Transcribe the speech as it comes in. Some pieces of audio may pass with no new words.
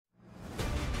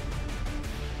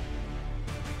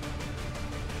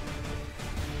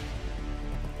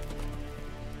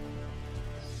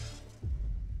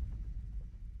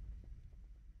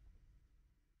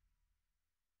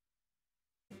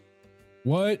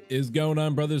What is going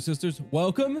on, brothers and sisters?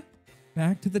 Welcome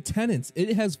back to the Tenants.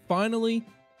 It has finally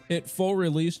hit full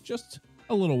release just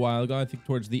a little while ago, I think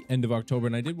towards the end of October,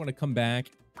 and I did want to come back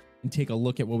and take a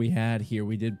look at what we had here.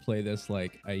 We did play this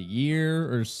like a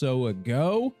year or so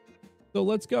ago. So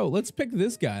let's go. Let's pick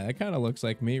this guy. That kind of looks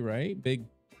like me, right? Big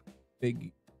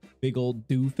old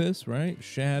doofus, right?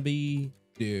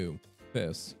 ShabbyDoo.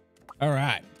 All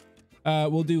right.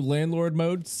 We'll do landlord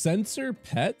mode. Censor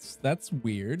pets. That's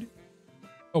weird.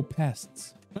 Oh,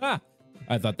 pests. Ah,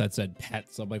 I thought that said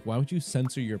pets. I'm like, why would you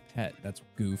censor your pet? That's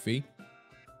goofy.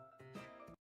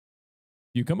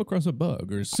 You come across a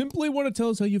bug or simply want to tell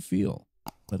us how you feel,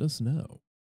 let us know.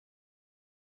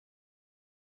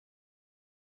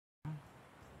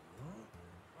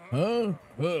 Welcome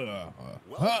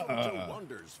to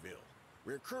Wondersville.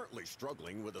 We're currently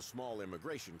struggling with a small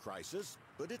immigration crisis,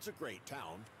 but it's a great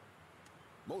town.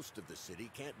 Most of the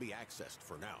city can't be accessed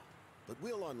for now, but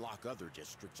we'll unlock other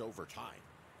districts over time.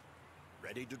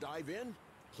 Ready to dive in?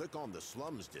 Click on the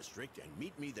Slums district and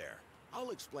meet me there.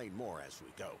 I'll explain more as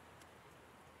we go.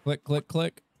 Click, click,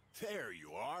 click. There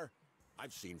you are.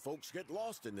 I've seen folks get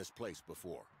lost in this place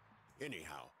before.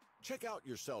 Anyhow, check out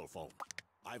your cell phone.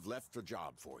 I've left a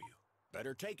job for you.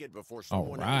 Better take it before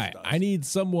someone else does. I need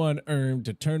someone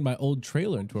to turn my old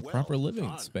trailer into a proper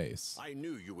living space. I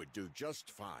knew you would do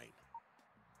just fine.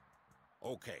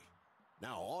 Okay,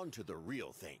 now on to the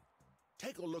real thing.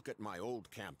 Take a look at my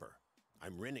old camper.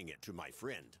 I'm renting it to my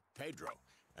friend, Pedro,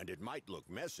 and it might look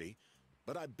messy,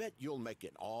 but I bet you'll make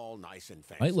it all nice and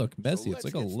fancy. Might look messy. It's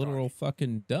like a literal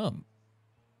fucking dump.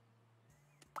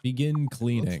 Begin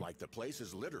cleaning. Looks like the place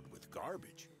is littered with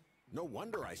garbage. No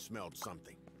wonder I smelled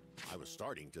something. I was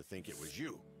starting to think it was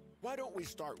you. Why don't we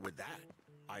start with that?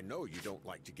 I know you don't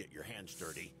like to get your hands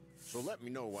dirty, so let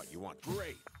me know what you want.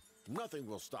 Great. Nothing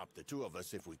will stop the two of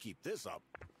us if we keep this up.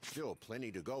 Still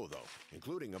plenty to go, though,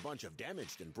 including a bunch of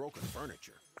damaged and broken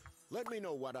furniture. Let me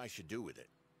know what I should do with it.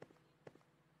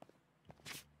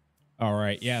 All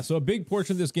right. Yeah. So a big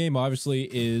portion of this game, obviously,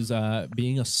 is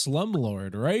being a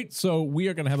slumlord, right? So we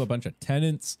are going to have a bunch of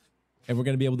tenants, and we're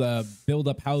going to be able to build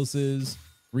up houses,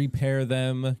 repair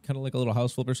them, kind of like a little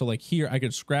house flipper. So like here, I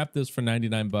could scrap this for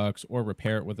 99 bucks or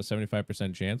repair it with a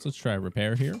 75% chance. Let's try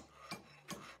repair here.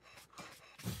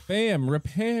 Bam,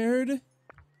 repaired.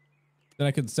 Then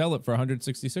I could sell it for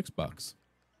 166 bucks.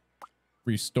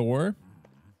 Restore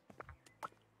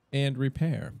and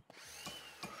repair.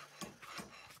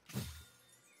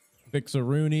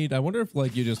 Fix-a-rooney. I wonder if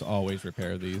like you just always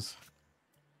repair these.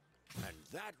 And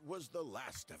that was the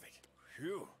last of it.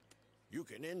 Phew. You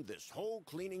can end this whole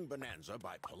cleaning bonanza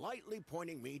by politely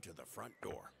pointing me to the front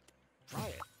door. Try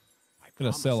it. I'm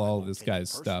gonna sell all of this guy's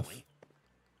stuff.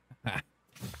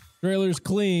 Trailer's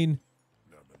clean.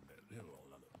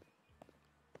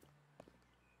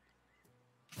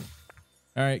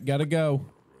 All right, gotta go.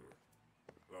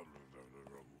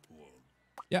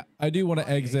 Yeah, I do want to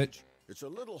exit. It's a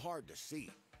little hard to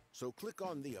see, so click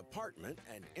on the apartment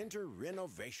and enter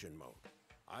renovation mode.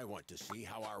 I want to see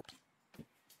how our...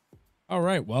 All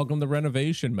right, welcome to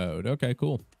renovation mode. Okay,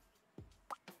 cool.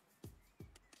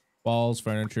 Walls,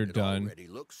 furniture, done. It already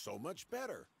looks so much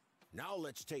better. Now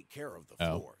let's take care of the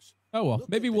floors. Oh well,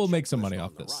 maybe we'll make some money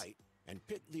off this. Right, and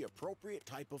pick the appropriate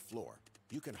type of floor.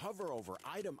 You can hover over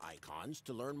item icons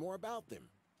to learn more about them.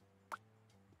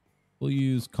 We'll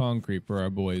use concrete for our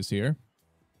boys here.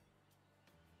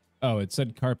 Oh, it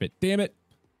said carpet. Damn it.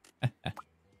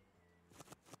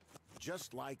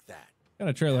 Just like that. Kind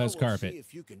of trailer has carpet.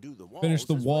 If you can do the walls. Finish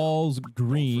the walls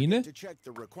green. Don't forget to check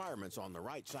the requirements on the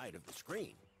right side of the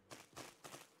screen.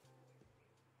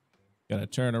 Gotta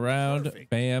turn around. Perfect.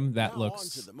 Bam. That Now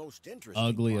looks most interesting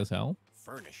ugly part, as hell.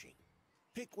 Furnishing.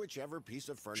 Pick whichever piece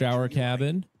of furniture Shower you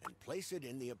cabin. like and place it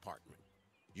in the apartment.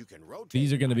 You can rotate.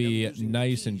 These are going to the be item using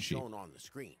nice the and keys cheap. shown on the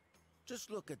screen.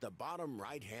 Just look at the bottom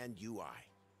right-hand UI.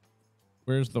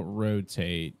 Where's the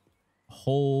rotate?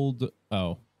 Hold.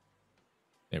 Oh,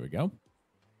 there we go.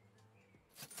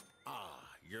 Ah,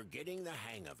 you're getting the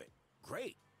hang of it.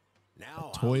 Great.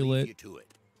 Now toilet. I'll leave you to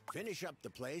it. Finish up the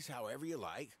place however you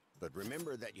like, but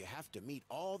remember that you have to meet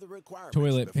all the requirements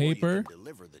Toilet before paper. you can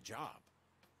deliver the job.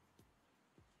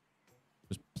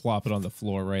 Just plop it on the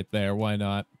floor right there. Why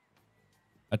not?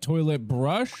 A toilet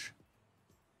brush.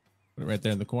 Put it right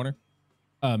there in the corner.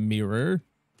 A mirror.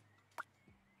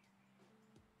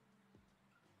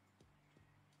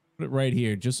 Put it right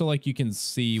here, just so like you can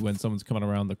see when someone's coming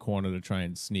around the corner to try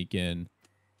and sneak in.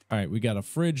 All right, we got a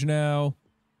fridge now.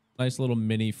 Nice little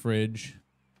mini fridge.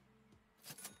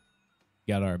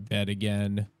 Got our bed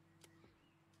again.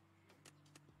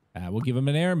 We'll give him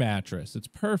an air mattress. It's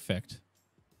perfect.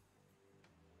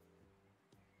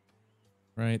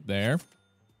 right there.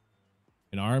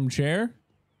 An armchair.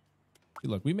 See,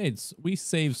 look, we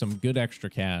saved some good extra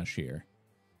cash here.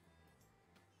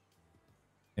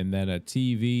 And then a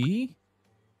TV.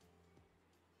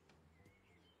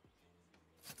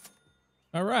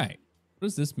 All right. What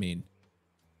does this mean?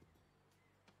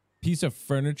 Piece of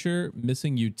furniture,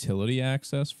 missing utility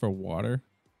access for water.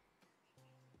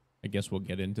 I guess we'll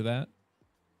get into that.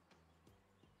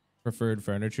 Preferred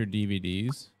furniture,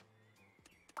 DVDs.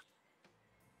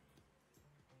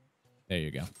 There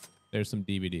you go. There's some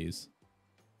DVDs.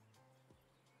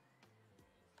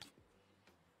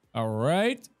 All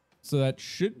right. So that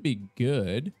should be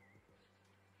good.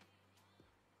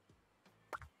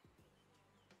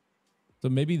 So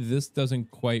maybe this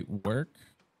doesn't quite work.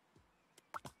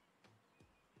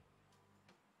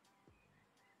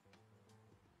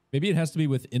 Maybe it has to be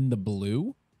within the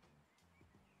blue.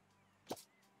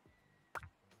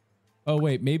 Oh,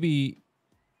 wait, maybe.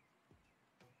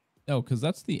 No, because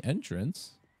that's the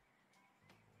entrance.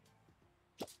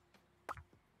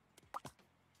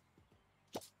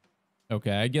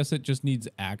 Okay, I guess it just needs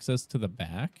access to the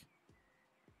back.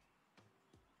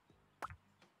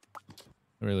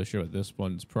 Not really sure what this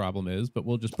one's problem is, but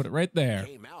we'll just put it right there.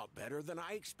 Came out better than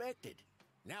I expected.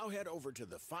 Now head over to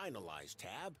the Finalize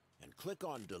tab and click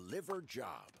on Deliver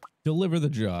Job. Deliver the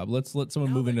job. Let's let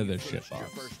someone move into this shit Your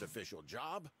box. first official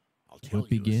job. I'll tell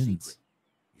It you a begins. secret.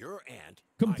 Your aunt,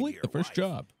 Complete my dear the first wife,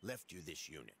 job. left you this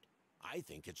unit. I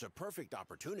think it's a perfect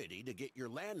opportunity to get your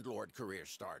landlord career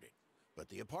started. But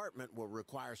the apartment will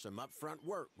require some upfront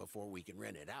work before we can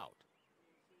rent it out.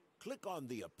 Click on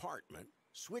the apartment,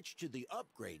 switch to the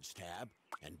Upgrades tab,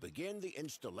 and begin the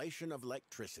installation of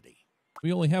electricity.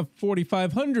 We only have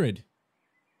 4,500.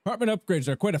 Apartment upgrades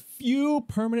are quite a few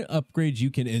permanent upgrades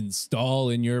you can install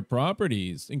in your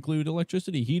properties. Include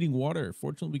electricity, heating, water.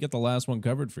 Fortunately, we got the last one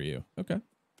covered for you. Okay.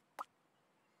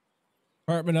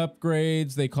 Apartment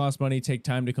upgrades, they cost money, take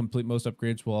time to complete. Most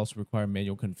upgrades will also require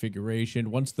manual configuration.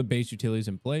 Once the base utility is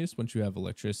in place, once you have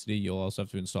electricity, you'll also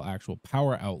have to install actual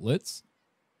power outlets.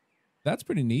 That's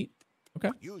pretty neat. Okay.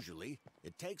 Usually,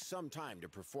 it takes some time to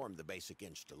perform the basic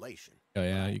installation. Oh,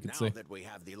 yeah, you can now see. that we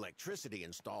have the electricity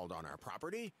installed on our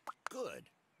property, good.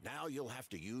 Now you'll have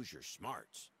to use your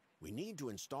smarts. We need to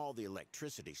install the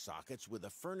electricity sockets with a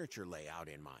furniture layout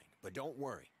in mind. But don't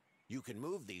worry. You can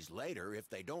move these later if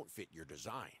they don't fit your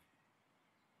design.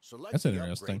 Select That's the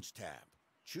interesting. Upgrades tab.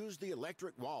 Choose the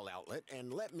electric wall outlet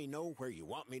and let me know where you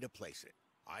want me to place it.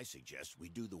 I suggest we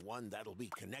do the one that'll be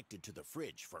connected to the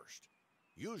fridge first.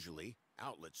 Usually,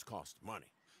 outlets cost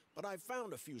money, but I've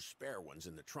found a few spare ones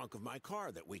in the trunk of my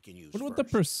car that we can use I wonder what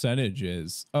first. the percentage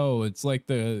is. Oh, it's like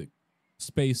the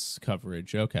space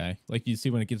coverage. Okay. Like you see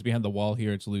when it gets behind the wall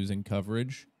here, it's losing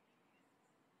coverage.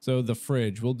 So the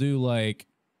fridge, we'll do like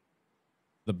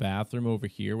the bathroom over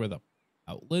here where the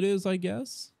outlet is, I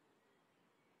guess.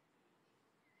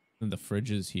 And the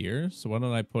fridge is here. So why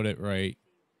don't I put it right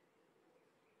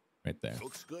there?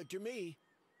 Looks good to me.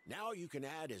 Now you can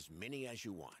add as many as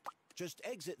you want. Just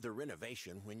exit the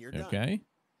renovation when you're done. Okay.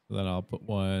 So then I'll put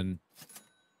one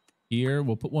here.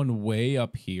 We'll put one way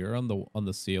up here on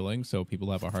the ceiling so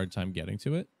people have a hard time getting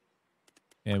to it.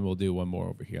 And we'll do one more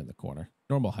over here in the corner.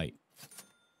 Normal height.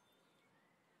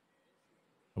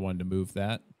 I wanted to move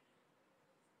that.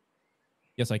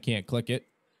 Guess I can't click it.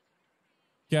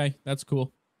 Okay, that's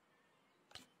cool.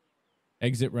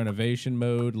 Exit renovation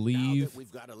mode, Now leave. that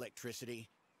we've got electricity,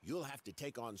 you'll have to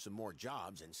take on some more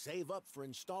jobs and save up for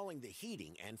installing the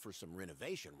heating and for some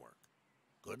renovation work.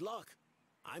 Good luck.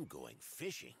 I'm going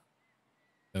fishing.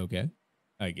 Okay.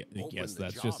 I guess Open the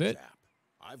that's Jobs just it. app.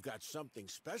 I've got something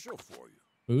special for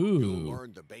you. Ooh. You'll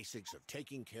learn the basics of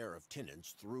taking care of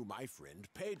tenants through my friend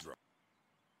Pedro.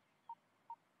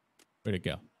 Where'd it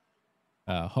go?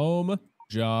 Home,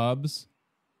 jobs,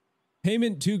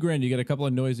 payment $2,000. You get a couple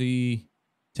of noisy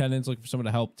tenants looking for someone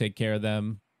to help take care of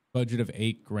them. Budget of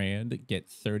 $8,000. Get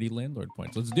 30 landlord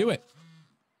points. Let's do it.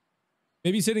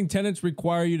 Babysitting tenants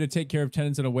require you to take care of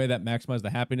tenants in a way that maximizes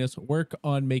the happiness. Work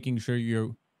on making sure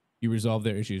you resolve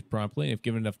their issues promptly. If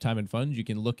given enough time and funds, you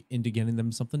can look into getting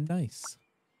them something nice.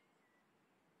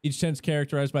 Each tenant's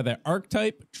characterized by their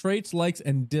archetype, traits, likes,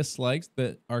 and dislikes.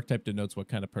 The archetype denotes what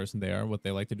kind of person they are, what they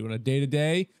like to do on a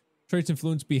day-to-day. Traits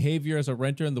influence behavior as a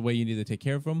renter and the way you need to take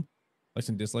care of them. Likes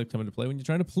and dislikes come into play when you're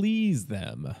trying to please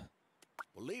them.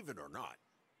 Believe it or not,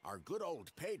 our good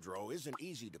old Pedro isn't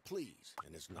easy to please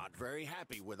and is not very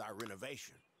happy with our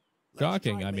renovation. Let's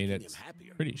Shocking. try I mean, making it's him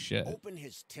happier. pretty shit. Open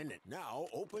his tenant. Now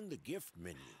open the gift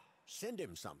menu. Send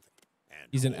him something. And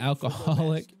He's an hope for the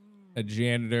alcoholic, best. a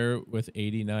janitor with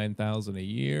 $89,000 a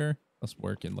year. Must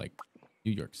work in like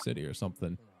New York City or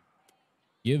something.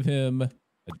 Give him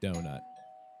a donut.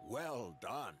 Well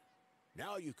done.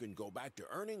 Now you can go back to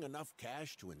earning enough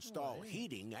cash to install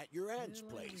heating at your aunt's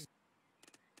place.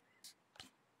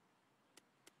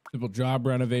 Simple job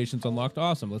renovations unlocked.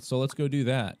 Awesome. Let's go do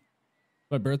that.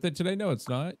 My birthday today? No, it's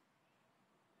not.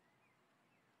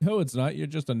 No, it's not. You're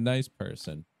just a nice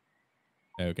person.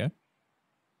 Okay.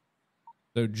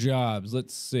 So jobs,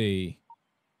 let's see.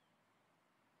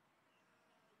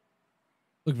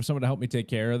 Looking for someone to help me take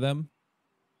care of them.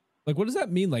 Like, what does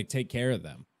that mean? Like, take care of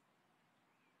them?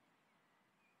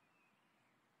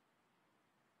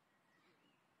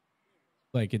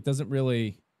 Like, it doesn't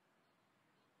really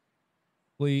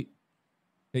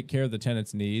take care of the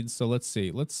tenant's needs. So let's see.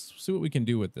 Let's see what we can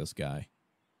do with this guy.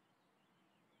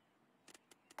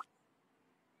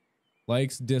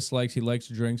 Likes, dislikes. He likes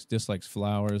drinks, dislikes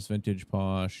flowers, vintage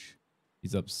posh.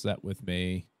 He's upset with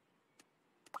me.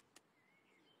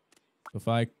 So if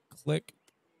I click,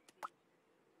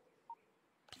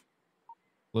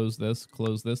 close this,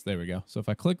 there we go. So if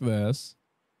I click this,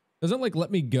 doesn't like let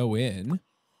me go in.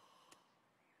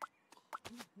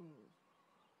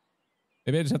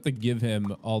 Maybe I just have to give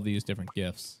him all these different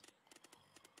gifts.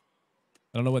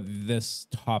 I don't know what this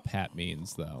top hat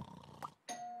means though.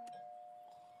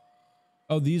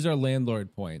 Oh, these are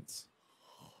landlord points.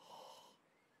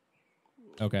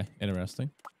 Okay, interesting.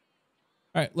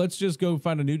 All right, let's just go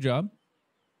find a new job.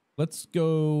 Let's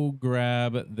go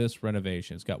grab this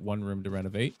renovation. It's got one room to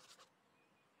renovate.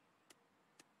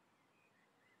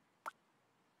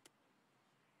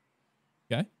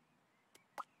 Okay.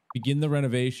 Begin the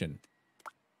renovation.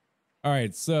 All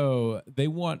right, so they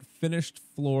want finished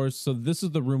floors. So this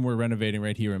is the room we're renovating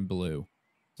right here in blue.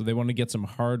 So they want to get some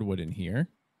hardwood in here.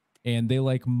 And they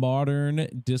like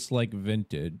modern, dislike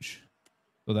vintage.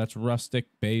 So that's rustic,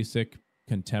 basic,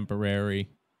 contemporary.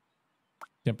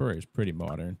 Contemporary is pretty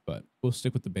modern, but we'll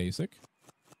stick with the basic.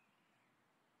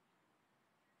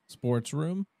 Sports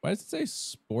room. Why does it say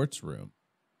sports room?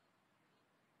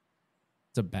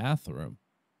 It's a bathroom.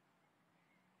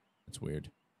 That's weird.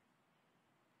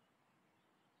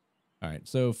 All right,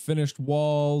 so finished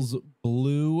walls,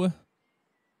 blue.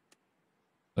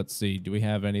 Let's see. Do we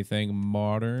have anything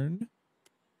modern?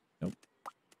 Nope.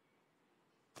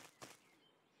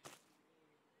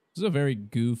 This is a very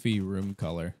goofy room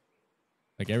color.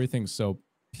 Like everything's so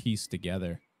pieced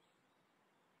together.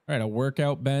 All right, a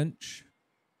workout bench.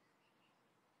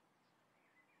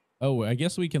 Oh, I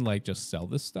guess we can like just sell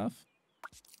this stuff.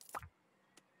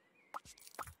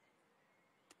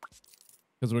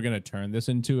 Because we're going to turn this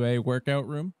into a workout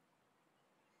room.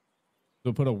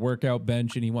 So put a workout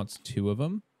bench and he wants 2 of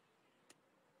them.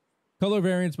 Color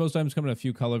variants, most times come in a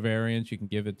few color variants. You can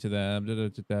give it to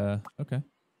them. Okay.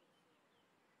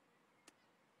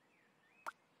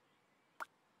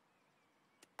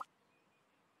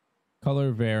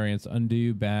 Color variants,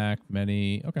 undo, back,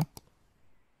 many. Okay.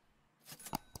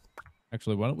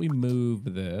 Actually, why don't we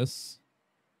move this?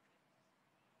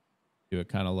 Do it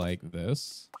kind of like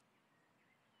this.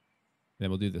 Then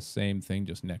we'll do the same thing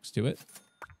just next to it.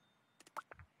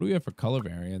 What do we have for color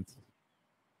variants?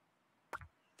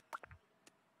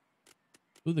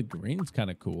 Ooh, the green's kind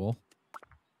of cool.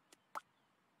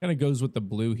 Kind of goes with the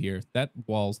blue here. That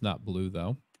wall's not blue,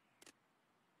 though.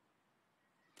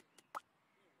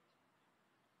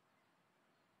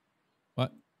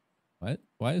 What? What?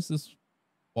 Why is this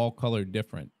wall color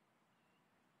different?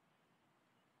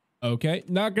 Okay,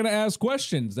 not going to ask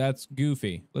questions. That's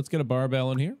goofy. Let's get a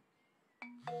barbell in here.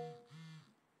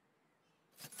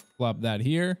 Flop that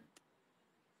here.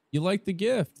 You like the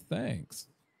gift. Thanks.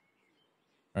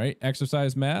 All right,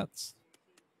 exercise mats.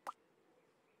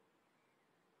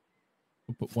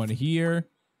 We'll put one here.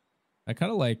 I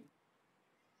kind of like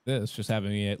this, just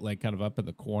having it like kind of up in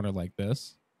the corner like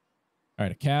this. All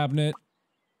right, a cabinet.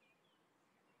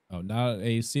 Oh, not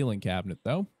a ceiling cabinet,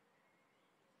 though.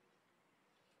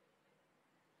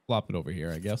 Flop it over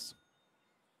here, I guess.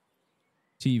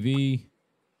 TV.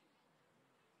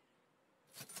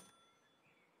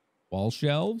 Wall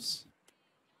shelves.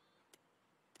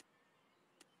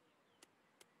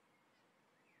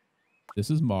 This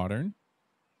is modern.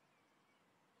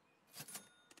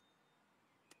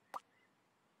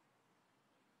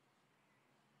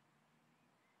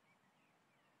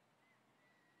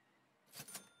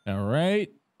 All right.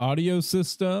 Audio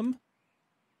system.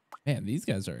 Man, these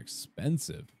guys are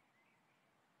expensive.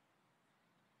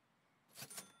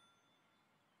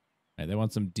 All right, they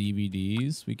want some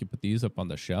DVDs. We can put these up on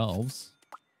the shelves.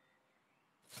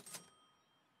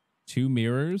 2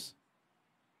 mirrors.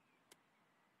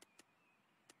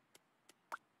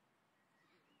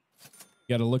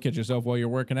 You got to look at yourself while you're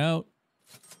working out.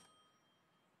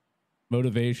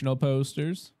 Motivational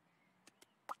posters.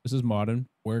 This is modern.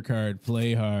 Work hard,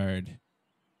 play hard.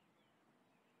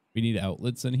 We need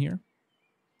outlets in here.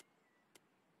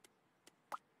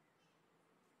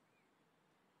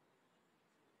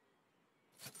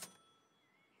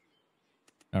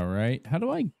 All right. How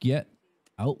do I get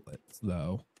outlets,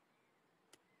 though?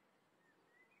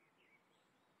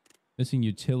 Missing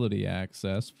utility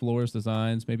access. Floors,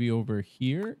 designs, maybe over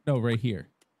here? No, right here.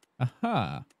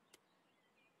 Aha.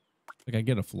 Like I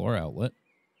get a floor outlet.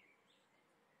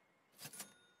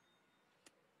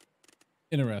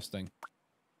 Interesting.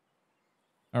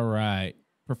 All right.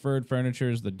 Preferred furniture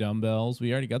is the dumbbells.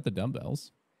 We already got the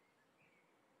dumbbells.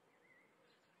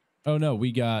 Oh, no.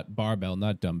 We got barbell,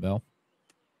 not dumbbell.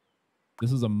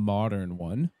 This is a modern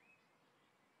one.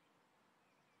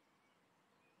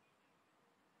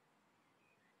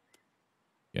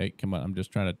 Okay, come on. I'm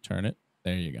just trying to turn it.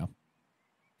 There you go.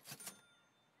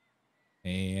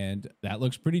 And that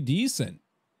looks pretty decent.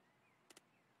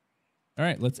 All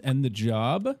right, let's end the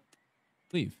job.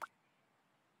 Leave.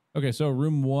 Okay, so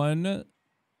room 1.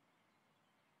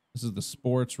 This is the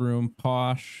sports room.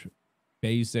 Posh,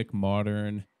 basic,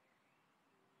 modern.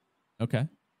 Okay.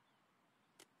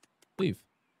 Leave.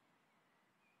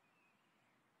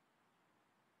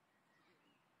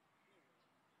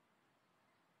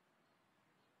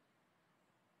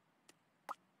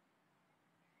 I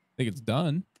think it's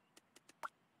done.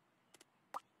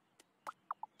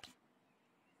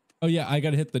 Oh, yeah, I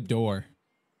got to hit the door.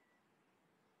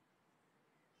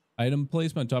 Item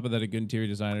placement. On top of that, a good interior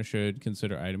designer should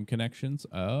consider item connections.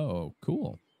 Oh,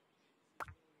 cool.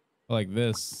 Like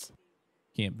this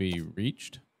can't be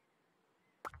reached.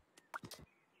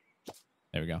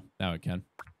 There we go. Now it can.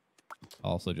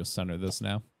 I'll also just center this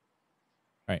now. All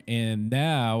right, and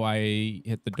now I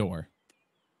hit the door.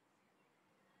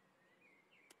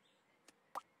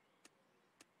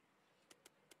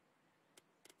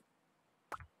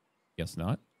 Guess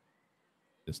not.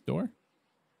 This door.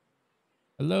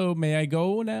 Hello, may I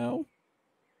go now?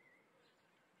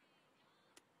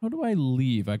 How do I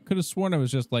leave? I could have sworn I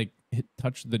was just like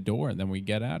touch the door and then we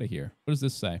get out of here. What does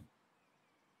this say?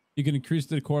 You can increase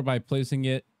the decor by placing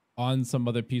it on some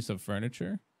other piece of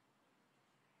furniture.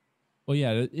 Well,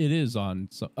 yeah, it is on.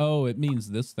 So, oh, it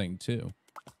means this thing too.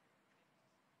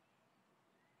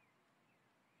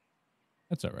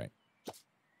 That's all right.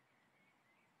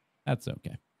 That's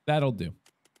okay. That'll do.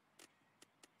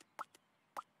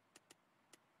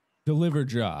 Deliver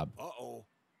job. Uh-oh.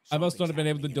 I must not have been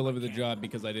able to Something's deliver the happening in my job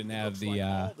because I didn't It have looks the like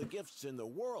all the gifts in the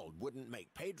world wouldn't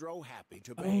make Pedro happy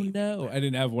to oh behave. no, I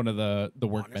didn't have one of the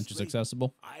workbenches Honestly,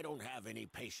 accessible. I don't have any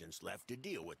patience left to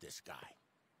deal with this guy.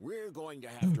 We're going to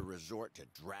have to resort to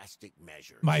drastic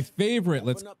measures. My favorite.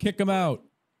 Let's Open up kick the him door. out.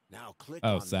 Now click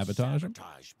Oh, on sabotage the him?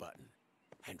 sabotage button.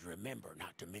 And remember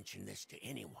not to mention this to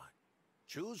anyone.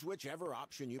 Choose whichever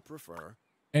option you prefer.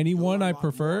 Anyone I unlock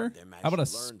more prefer? of them as How about a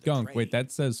you learn the skunk? Wait, trade.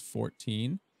 that says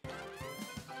 14.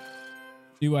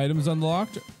 New items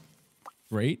unlocked.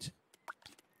 Great.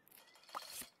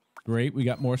 Great. We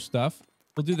got more stuff.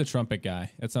 We'll do the trumpet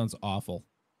guy. That sounds awful.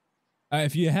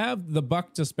 If you have the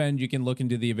buck to spend, you can look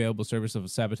into the available service of a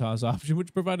sabotage option,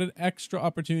 which provide an extra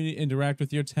opportunity to interact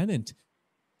with your tenant.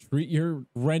 Treat your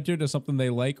renter to something they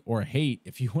like or hate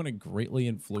if you want to greatly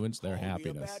influence their Call me a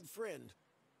happiness. bad friend,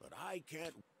 but I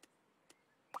can't.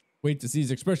 Wait to see his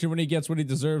expression when he gets what he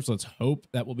deserves. Let's hope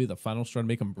that will be the final straw to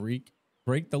make him break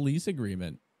the lease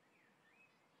agreement.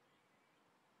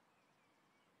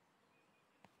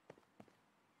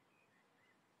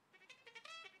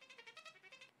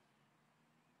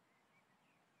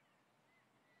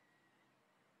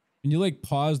 When you like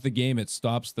pause the game, it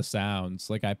stops the sounds.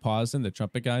 Like I paused and the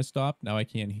trumpet guy stopped. Now I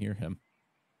can't hear him.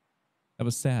 That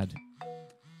was sad.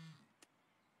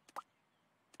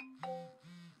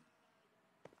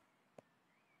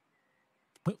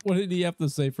 What did he have to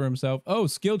say for himself? Oh,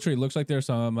 skill tree. Looks like there's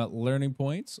some learning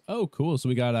points. Oh, cool. So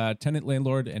we got tenant,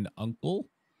 landlord, and uncle.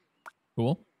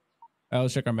 Cool.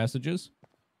 Let's check our messages.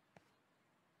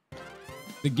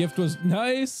 The gift was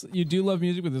nice. You do love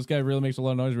music, but this guy really makes a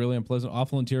lot of noise. Really unpleasant.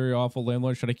 Awful interior, awful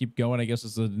landlord. Should I keep going? I guess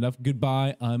this is enough.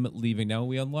 Goodbye. I'm leaving. Now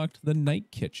we unlocked the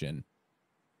night kitchen.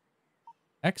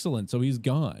 Excellent. So he's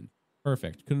gone.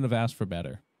 Perfect. Couldn't have asked for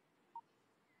better.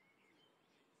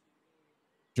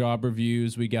 Job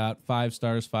reviews. We got 5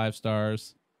 stars, 5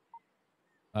 stars.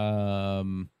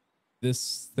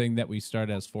 This thing that we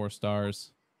start as 4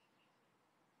 stars.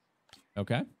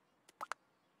 Okay.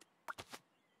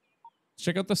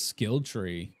 Check out the skill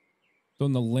tree. So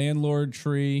in the landlord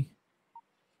tree.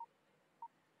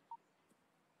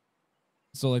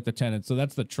 So like the tenant. So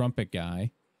that's the trumpet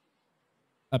guy.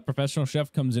 A professional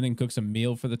chef comes in and cooks a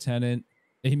meal for the tenant.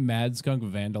 A mad skunk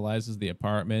vandalizes the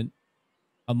apartment.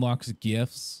 Unlocks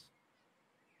gifts.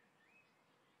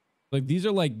 Like, these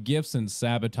are like gifts and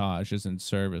sabotages and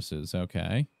services.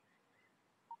 Okay.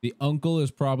 The uncle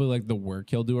is probably like the work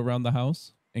he'll do around the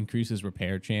house. Increases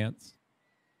repair chance.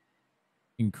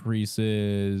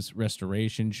 Increases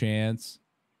restoration chance.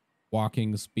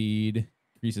 Walking speed.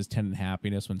 Increases tenant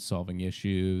happiness when solving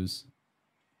issues.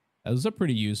 Those are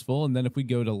pretty useful. And then if we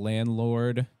go to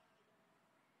landlord,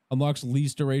 unlocks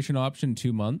lease duration option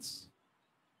 2 months.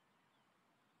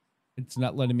 It's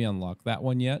not letting me unlock that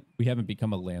one yet. We haven't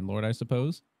become a landlord, I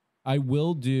suppose. I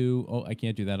will do... Oh, I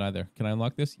can't do that either. Can I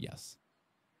unlock this? Yes.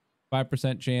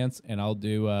 5% chance, and I'll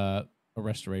do a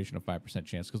restoration of 5%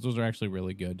 chance because those are actually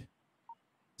really good.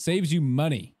 Saves you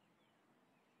money.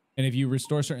 And if you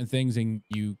restore certain things and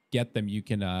you get them, you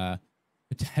can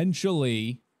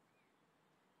potentially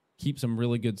keep some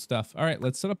really good stuff. All right,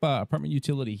 let's set up apartment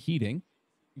utility heating.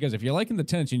 You guys, if you're liking the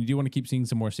Tenants and you do want to keep seeing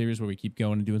some more series where we keep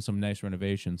going and doing some nice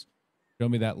renovations, show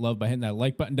me that love by hitting that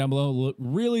like button down below. It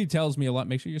really tells me a lot.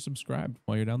 Make sure you're subscribed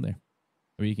while you're down there.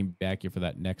 Or you can be back here for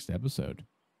that next episode.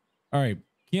 All right,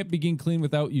 can't begin clean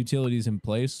without utilities in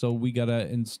place, so we got to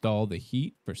install the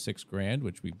heat for $6 grand,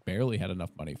 which we barely had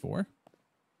enough money for.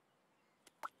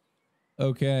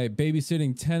 Okay,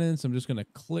 babysitting tenants. I'm just going to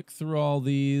click through all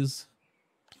these.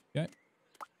 Okay.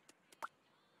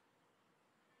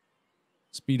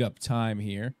 Speed up time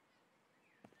here.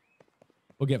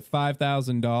 We'll get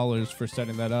 $5,000 for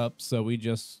setting that up. So we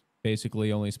just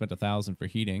basically only spent $1,000 for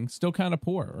heating. Still kind of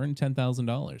poor. Earned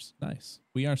 $10,000. Nice.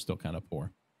 We are still kind of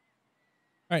poor.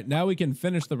 All right, now we can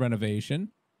finish the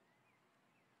renovation.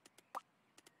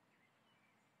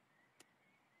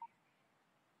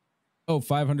 Oh,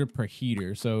 500 per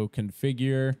heater. So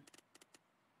configure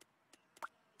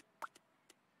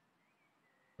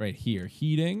right here.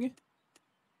 Heating.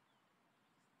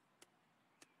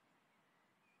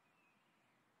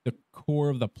 The core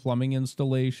of the plumbing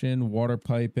installation, water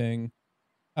piping.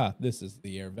 Ah, this is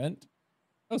the air vent.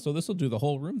 Oh, so this will do the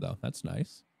whole room, though. That's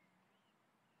nice.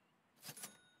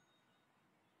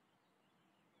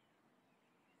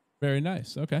 Very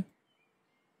nice. Okay.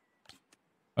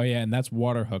 Oh, yeah, and that's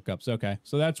water hookups. Okay,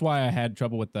 so that's why I had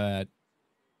trouble with that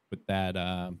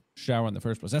shower in the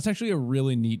first place. That's actually a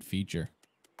really neat feature.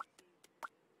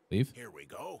 Leave. Here we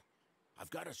go.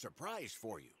 I've got a surprise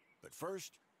for you. But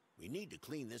first, we need to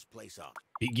clean this place up.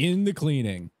 Begin the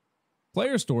cleaning.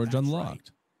 Player storage That's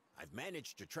unlocked. Right. I've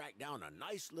managed to track down a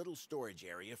nice little storage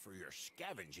area for your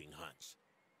scavenging hunts.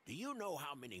 Do you know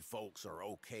how many folks are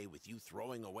okay with you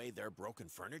throwing away their broken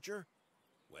furniture?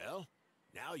 Well,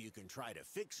 now you can try to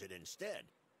fix it instead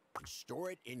and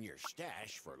store it in your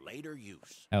stash for later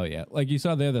use. Hell yeah. Like you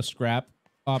saw there, the scrap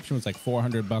option was like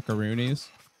 400 buckaroonies.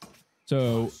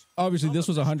 So obviously this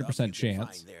was 100%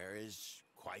 chance. There is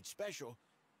quite special.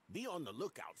 Be on the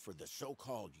lookout for the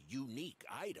so-called unique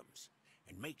items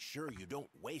and make sure you don't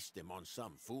waste them on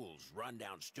some fool's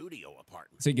rundown studio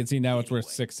apartment. So you can see now it's worth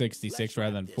 666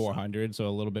 rather than 400, so a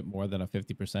little bit more than a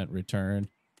 50% return.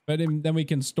 But then we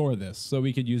can store this, so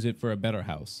we could use it for a better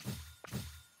house.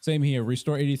 Same here.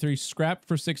 Restore 83. Scrap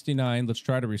for 69. Let's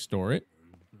try to restore it.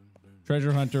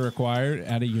 Treasure hunter required.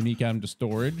 Add a unique item to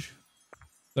storage.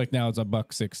 Like now it's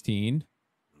 $1.16.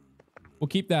 We'll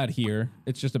keep that here.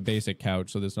 It's just a basic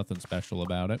couch, so there's nothing special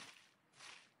about it.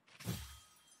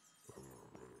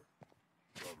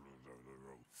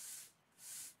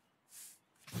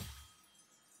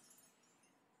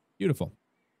 Beautiful.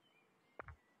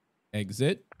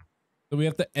 Exit. So we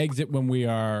have to exit when we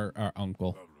are our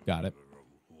uncle. Got it.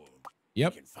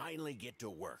 Yep. We can finally get to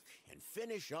work and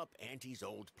finish up Auntie's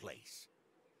old place.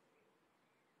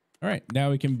 All right.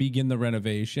 Now we can begin the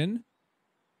renovation.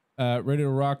 Ready to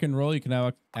rock and roll. You can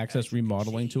now access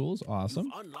remodeling tools. Awesome.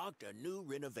 You've unlocked a new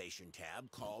renovation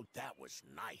tab called That Was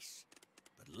Nice.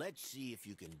 But let's see if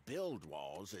you can build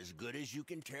walls as good as you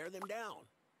can tear them down.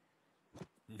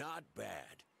 Not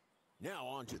bad. Now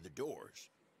on to the doors.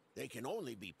 They can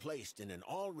only be placed in an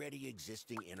already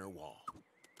existing inner wall.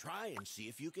 Try and see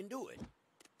if you can do it.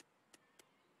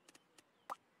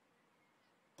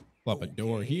 Plop a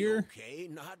door here. Okay,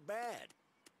 not bad.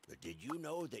 But did you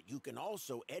know that you can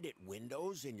also edit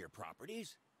windows in your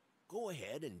properties? Go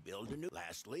ahead and build a new...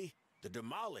 Lastly, the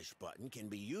demolish button can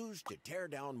be used to tear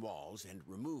down walls and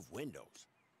remove windows.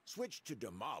 Switch to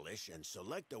demolish and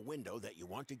select a window that you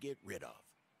want to get rid of.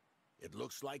 It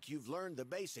looks like you've learned the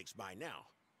basics by now.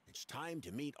 It's time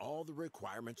to meet all the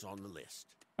requirements on the list.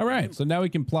 All right, so now we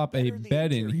can plop a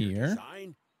bed in here.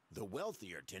 Design, the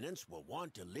wealthier tenants will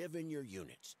want to live in your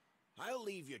units. I'll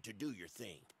leave you to do your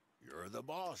thing. You're the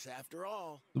boss after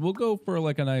all. We'll go for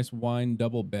like a nice wine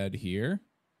double bed here.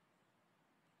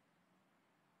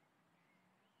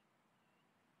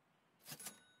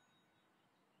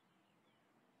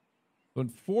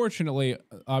 Unfortunately,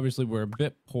 obviously, we're a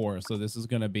bit poor, so this is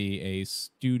going to be a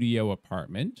studio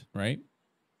apartment, right?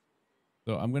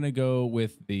 So I'm going to go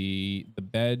with the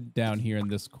bed down here in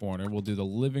this corner. We'll do the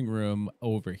living room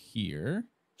over here.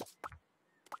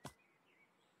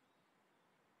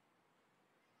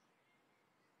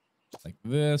 Like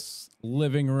this.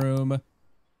 Living room.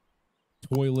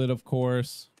 Toilet, of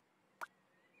course.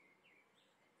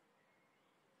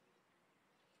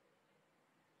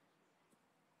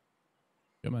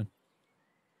 Come on.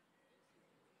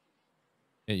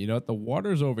 Yeah, you know what? The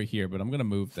water's over here, but I'm going to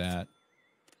move that.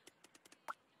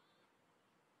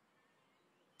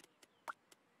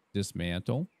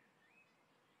 Dismantle.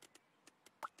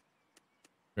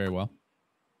 Very well.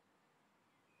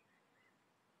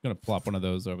 Gonna plop one of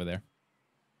those over there.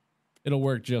 It'll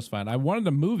work just fine. I wanted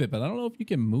to move it, but I don't know if you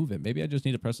can move it. Maybe I just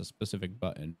need to press a specific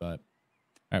button, but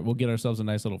all right, we'll get ourselves a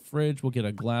nice little fridge. We'll get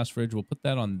a glass fridge. We'll put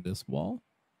that on this wall.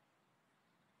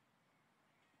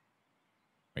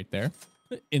 Right there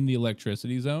in the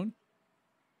electricity zone.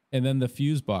 And then the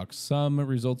fuse box. Some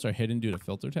results are hidden due to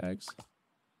filter tags.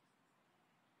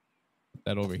 Put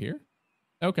that over here.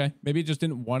 Okay, maybe it just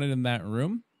didn't want it in that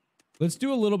room. Let's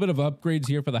do a little bit of upgrades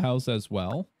here for the house as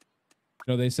well.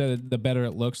 You know, they said the better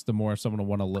it looks, the more someone will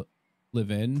want to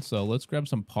live in. So let's grab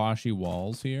some poshy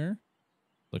walls here.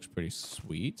 Looks pretty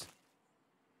sweet.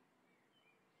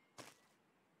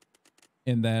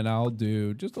 And then I'll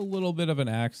do just a little bit of an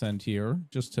accent here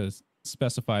just to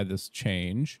specify this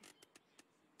change.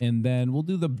 And then we'll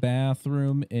do the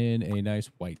bathroom in a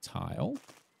nice white tile.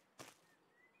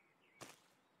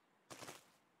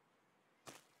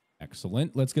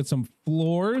 Excellent. Let's get some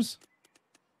floors.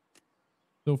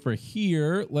 So for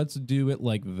here, let's do it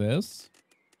like this.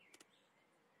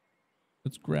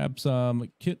 Let's grab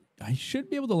some kit. I should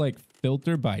be able to like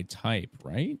filter by type,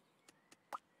 right?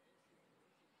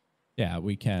 Yeah,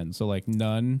 we can. So like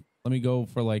none. Let me go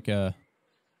for like a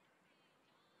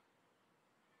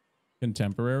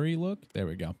contemporary look. There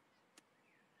we go.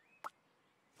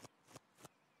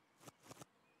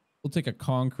 We'll take a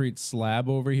concrete slab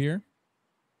over here.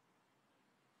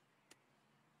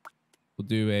 We'll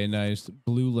do a nice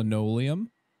blue linoleum.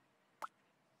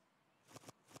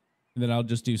 And then I'll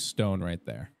just do stone right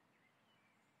there.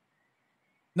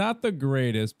 Not the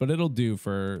greatest, but it'll do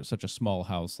for such a small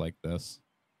house like this.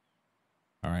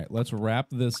 All right, let's wrap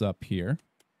this up here.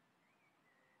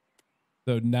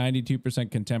 So 92%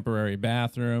 contemporary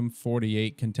bathroom,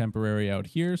 48 contemporary out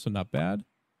here, so not bad.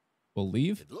 We'll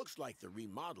leave. It looks like the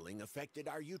remodeling affected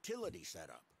our utility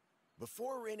setup.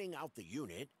 Before renting out the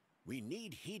unit, we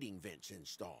need heating vents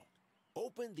installed.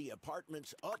 Open the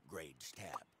apartment's upgrades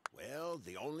tab. Well,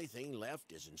 the only thing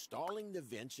left is installing the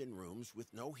vents in rooms with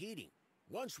no heating.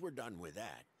 Once we're done with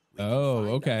that, we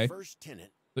can find our first tenant.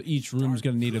 So each room's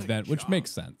going to need a vent, which makes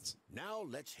sense. Now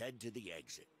let's head to the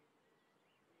exit.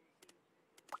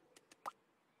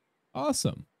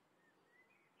 Awesome.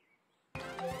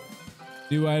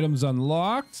 New items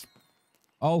unlocked.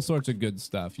 All sorts of good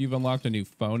stuff. You've unlocked a new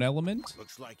phone element.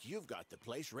 Looks like you've got the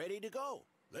place ready to go.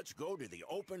 Let's go to the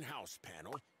open house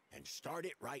panel and start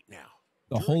it right now.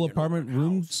 The whole apartment,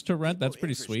 rooms to rent. That's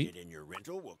pretty sweet. In your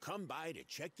rental will come by to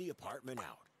check the apartment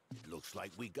out. Looks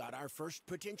like we got our first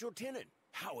potential tenant.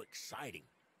 How exciting.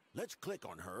 Let's click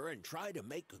on her and try to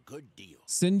make a good deal.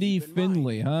 Cindy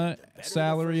Finley, huh?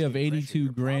 Salary of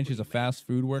 82 grand. She's a fast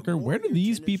food worker. Where do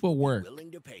these people work?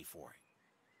 Willing to pay for it.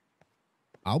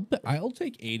 I'll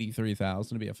take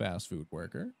 83,000 to be a fast food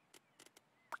worker.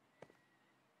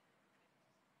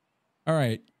 All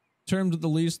right. Terms of the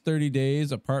lease, 30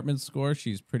 days. Apartment score,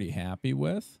 she's pretty happy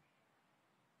with.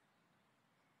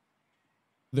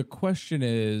 The question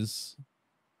is,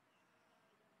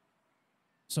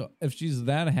 so if she's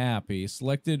that happy,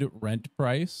 selected rent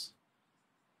price,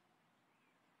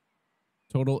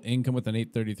 total income with an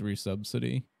 833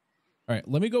 subsidy. All right,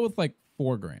 let me go with like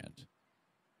 4 grand.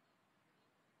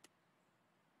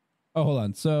 Oh, hold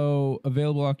on. So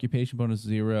available occupation bonus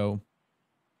 0.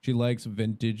 She likes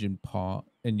vintage and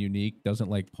unique. Doesn't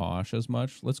like posh as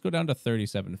much. Let's go down to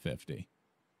 3750.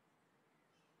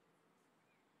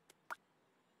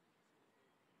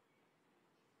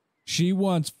 She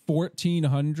wants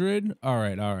 1400. All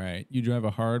right, all right. You drive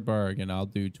a hard bargain. I'll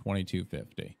do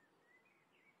 2250.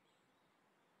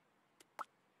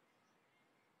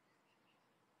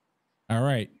 All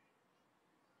right.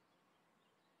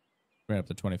 Right up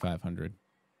to 2500.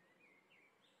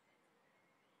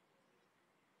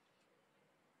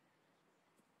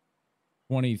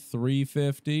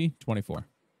 $23.50, 24.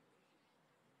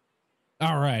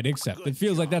 All right, accept. It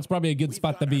feels like that's probably a good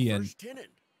spot to be in.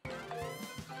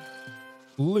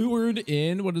 Lured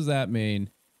in. What does that mean?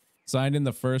 Signed in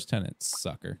the first tenant,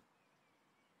 sucker.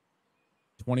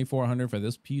 2,400 for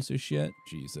this piece of shit.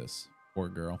 Jesus, poor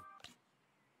girl.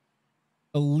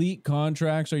 Elite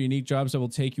contracts are unique jobs that will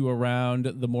take you around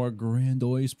the more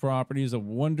grandiose properties of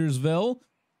Wondersville.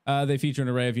 They feature an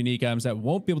array of unique items that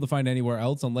won't be able to find anywhere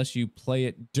else unless you play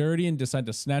it dirty and decide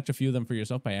to snatch a few of them for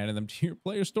yourself by adding them to your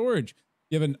player storage.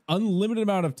 You have an unlimited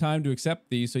amount of time to accept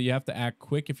these, so you have to act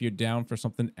quick if you're down for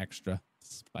something extra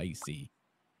spicy.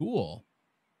 Cool.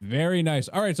 Very nice.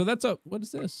 All right, so that's a, what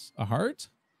is this? A heart?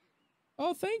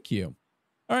 Oh, thank you.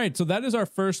 All right, so that is our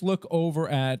first look over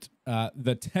at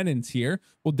the tenants here.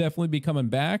 We'll definitely be coming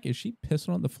back. Is she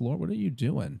pissing on the floor? What are you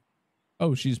doing?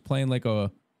 Oh, she's playing like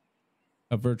a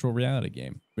virtual reality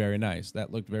game. Very nice.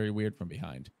 That looked very weird from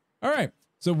behind. All right,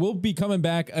 so we'll be coming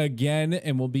back again,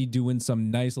 and we'll be doing some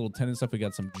nice little tenant stuff. We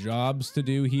got some jobs to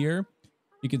do here.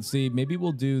 You can see maybe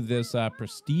we'll do this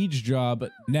prestige job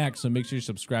next, so make sure you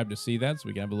subscribe to see that so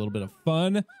we can have a little bit of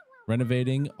fun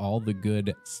renovating all the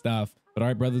good stuff. But all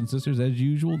right, brothers and sisters, as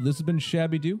usual, this has been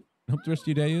ShabbyDoo. I hope the rest of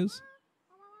your day is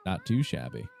not too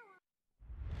shabby.